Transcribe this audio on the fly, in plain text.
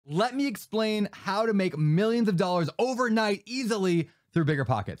let me explain how to make millions of dollars overnight easily through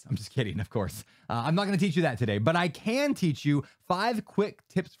BiggerPockets. I'm just kidding, of course. I'm not going to teach you that today, but I can teach you 5 quick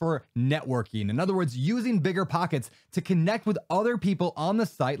tips for networking. In other words, using BiggerPockets to connect with other people on the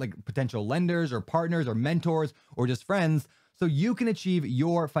site, like potential lenders or partners or mentors or just friends, so you can achieve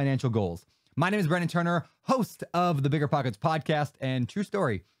your financial goals. My name is Brandon Turner, host of the BiggerPockets podcast, and true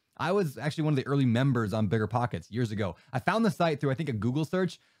story, I was actually one of the early members on BiggerPockets years ago. I found the site through, I think, a Google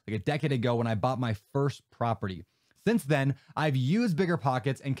search like a decade ago when I bought my first property. Since then, I've used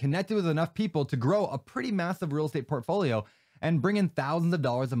BiggerPockets and connected with enough people to grow a pretty massive real estate portfolio and bring in thousands of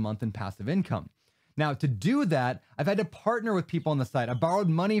dollars a month in passive income. Now, to do that, I've had to partner with people on the site. I've borrowed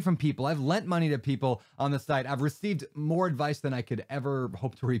money from people. I've lent money to people on the site. I've received more advice than I could ever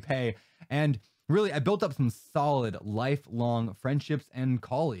hope to repay. And really, I built up some solid lifelong friendships and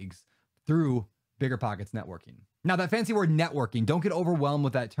colleagues through BiggerPockets networking. Now, that fancy word networking, don't get overwhelmed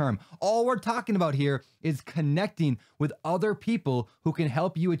with that term. All we're talking about here is connecting with other people who can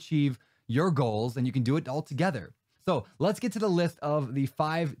help you achieve your goals, and you can do it all together. So let's get to the list of the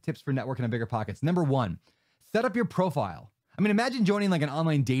 5 tips for networking on BiggerPockets. Number 1, set up your profile. I mean, imagine joining like an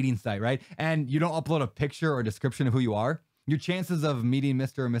online dating site, right? And you don't upload a picture or description of who you are. Your chances of meeting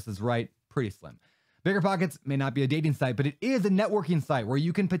Mr. or Mrs. Right, pretty slim. BiggerPockets may not be a dating site, but it is a networking site where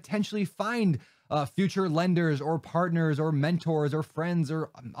you can potentially find future lenders or partners or mentors or friends or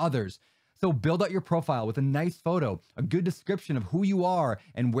others. So build out your profile with a nice photo, a good description of who you are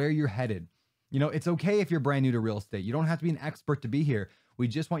and where you're headed. You know, it's okay if you're brand new to real estate. You don't have to be an expert to be here. We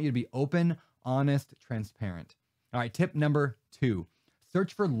just want you to be open, honest, transparent. All right, tip number 2,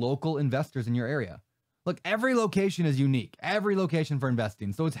 search for local investors in your area. Look, every location is unique, every location for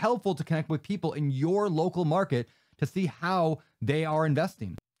investing. So it's helpful to connect with people in your local market to see how they are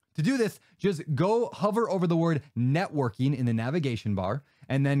investing. To do this, just go hover over the word networking in the navigation bar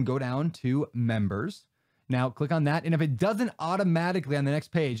and then go down to members. Now click on that. And if it doesn't automatically on the next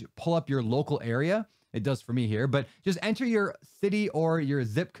page pull up your local area, it does for me here, but just enter your city or your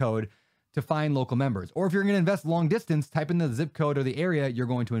zip code to find local members. Or if you're going to invest long distance, type in the zip code or the area you're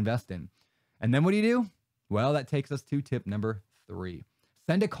going to invest in. And then what do? Well, that takes us to tip number 3.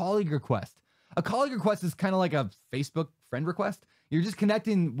 Send a colleague request. A colleague request is kind of like a Facebook friend request. You're just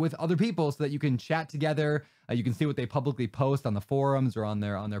connecting with other people so that you can chat together. You can see what they publicly post on the forums or on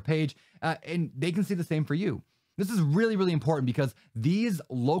their page, and they can see the same for you. This is really, really important because these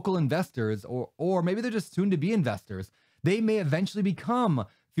local investors, or maybe they're just soon to be investors, they may eventually become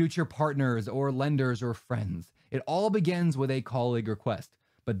future partners or lenders or friends. It all begins with a colleague request,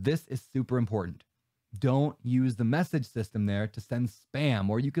 but this is super important. Don't use the message system there to send spam,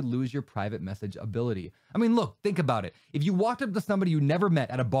 or you could lose your private message ability. I mean, look, think about it. If you walked up to somebody you never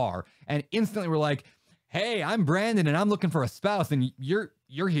met at a bar and instantly were like, "Hey, I'm Brandon and I'm looking for a spouse and you're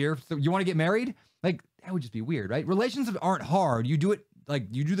here, so you want to get married?" Like, that would just be weird, right? Relationships aren't hard. You do it like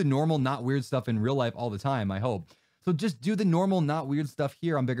you do the normal, not weird stuff in real life all the time, I hope. So just do the normal, not weird stuff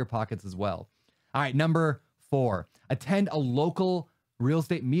here on BiggerPockets as well. All right, number 4, attend a local real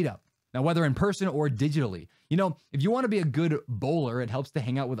estate meetup. Now, whether in person or digitally, you know, if you want to be a good bowler, it helps to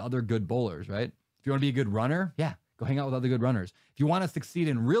hang out with other good bowlers, right? If you want to be a good runner, yeah, go hang out with other good runners. If you want to succeed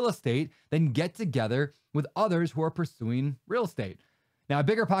in real estate, then get together with others who are pursuing real estate. Now, at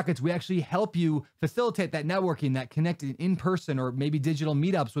BiggerPockets, we actually help you facilitate that networking, that connecting in person or maybe digital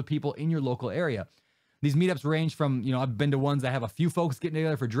meetups with people in your local area. These meetups range from, you know, I've been to ones that have a few folks getting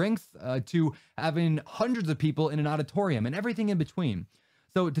together for drinks to having hundreds of people in an auditorium and everything in between.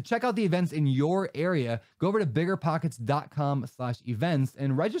 So to check out the events in your area, go over to biggerpockets.com/events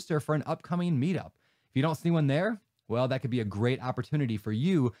and register for an upcoming meetup. If you don't see one there, well, that could be a great opportunity for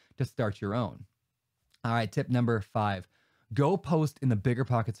you to start your own. All right, tip number 5, go post in the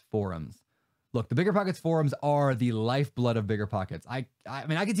BiggerPockets forums. Look, the BiggerPockets forums are the lifeblood of BiggerPockets. I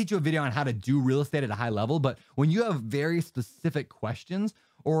mean, I could teach you a video on how to do real estate at a high level, but when you have very specific questions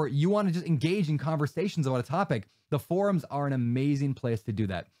or you want to just engage in conversations about a topic, the forums are an amazing place to do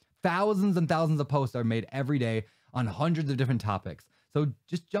that. Thousands and thousands of posts are made every day on hundreds of different topics. So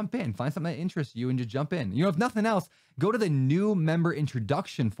just jump in, find something that interests you and just jump in. You know, if nothing else, go to the new member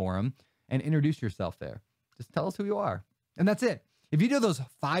introduction forum and introduce yourself there. Just tell us who you are. And that's it. If you do those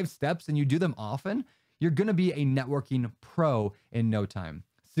 5 steps and you do them often, you're going to be a networking pro in no time.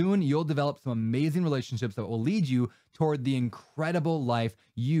 Soon, you'll develop some amazing relationships that will lead you toward the incredible life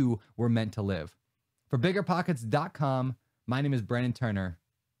you were meant to live. For BiggerPockets.com, my name is Brandon Turner.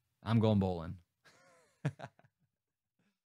 I'm going bowling.